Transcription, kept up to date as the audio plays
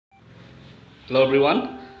Hello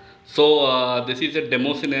everyone. This is a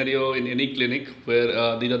demo scenario in any clinic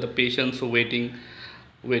where these are the patients who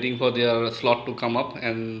waiting for their slot to come up,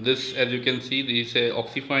 and this, as you can see, this is a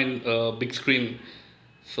Oxyfind big screen.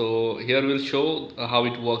 So here we'll show how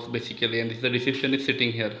it works basically, and this is the receptionist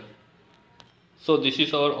sitting here. So this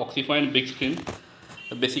is our Oxyfind big screen.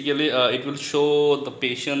 Basically, it will show the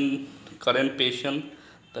patient, current patient,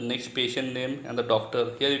 the next patient name, and the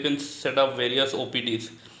doctor. Here you can set up various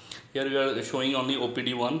OPDs. Here we are showing only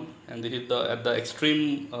OPD 1, and this is the at the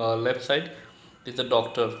extreme left side. This is the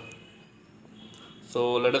doctor.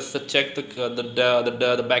 So let us check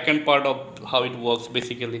the back end part of how it works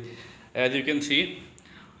basically. As you can see,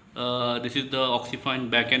 this is the Oxyfind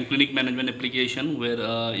backend clinic management application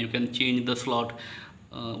where you can change the slot.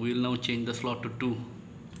 We will now change the slot to 2.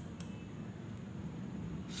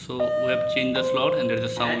 So we have changed the slot, and there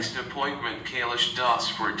is a sound. Next appointment Kailash Das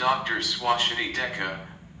for Dr. Swashiti Deka,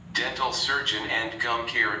 dental surgeon and gum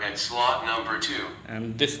care at slot number 2.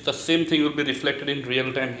 And the same thing will be reflected in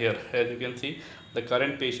real time here. As you can see, the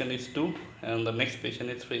current patient is 2 and the next patient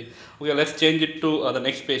is 3. Okay, let's change it to the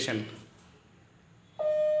next patient.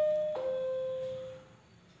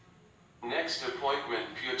 Next appointment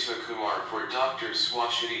Pyuta Kumar for Dr.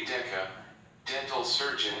 Swashiti Deka, dental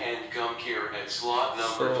surgeon and gum care at slot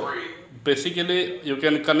number 3. Basically, you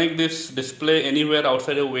can connect this display anywhere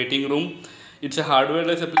outside your waiting room. It's a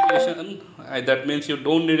hardware-less application. That means you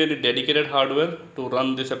don't need any dedicated hardware to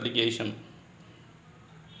run this application.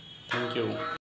 Thank you.